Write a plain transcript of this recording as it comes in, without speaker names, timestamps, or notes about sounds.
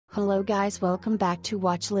Hello guys, welcome back to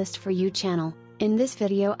Watchlist For You channel. In this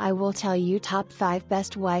video I will tell you top 5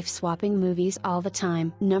 best wife swapping movies all the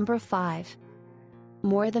time. Number 5.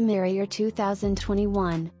 More the Merrier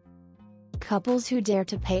 2021. Couples who dare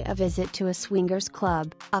to pay a visit to a swingers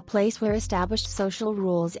club, a place where established social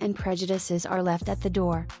rules and prejudices are left at the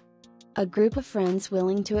door. A group of friends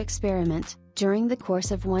willing to experiment. During the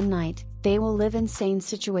course of one night, they will live insane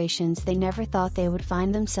situations they never thought they would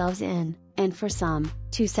find themselves in, and for some,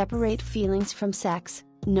 to separate feelings from sex.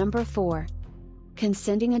 Number 4.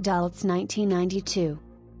 Consenting Adults 1992.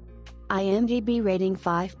 IMDb rating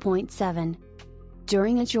 5.7.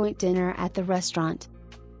 During a joint dinner at the restaurant,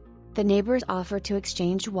 the neighbors offer to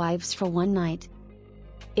exchange wives for one night.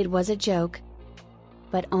 It was a joke,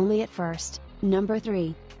 but only at first. Number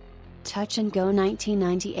 3. Touch and Go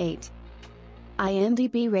 1998.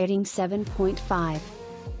 IMDb rating 7.5.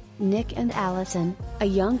 Nick and Allison, a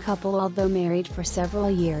young couple although married for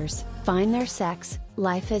several years, find their sex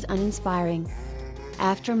life is uninspiring.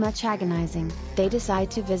 After much agonizing, they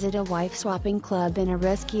decide to visit a wife-swapping club in a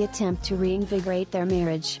risky attempt to reinvigorate their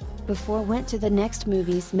marriage. Before went to the next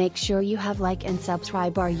movies, make sure you have like and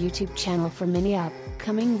subscribe our YouTube channel for many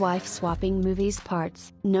upcoming wife-swapping movies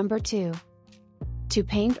parts. Number 2. To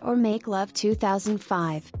Paint or Make Love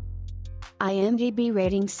 2005. IMDb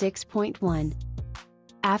rating 6.1.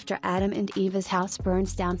 After Adam and Eva's house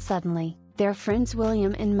burns down suddenly, their friends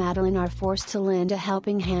William and Madeline are forced to lend a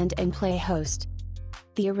helping hand and play host.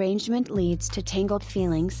 The arrangement leads to tangled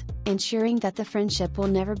feelings, ensuring that the friendship will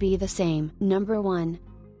never be the same. Number 1.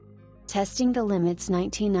 Testing the Limits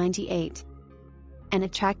 1998. An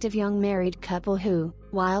attractive young married couple who,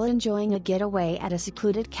 while enjoying a getaway at a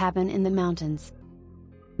secluded cabin in the mountains,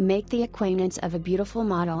 make the acquaintance of a beautiful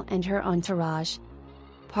model and her entourage.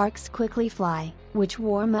 Sparks quickly fly, which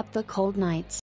warm up the cold nights.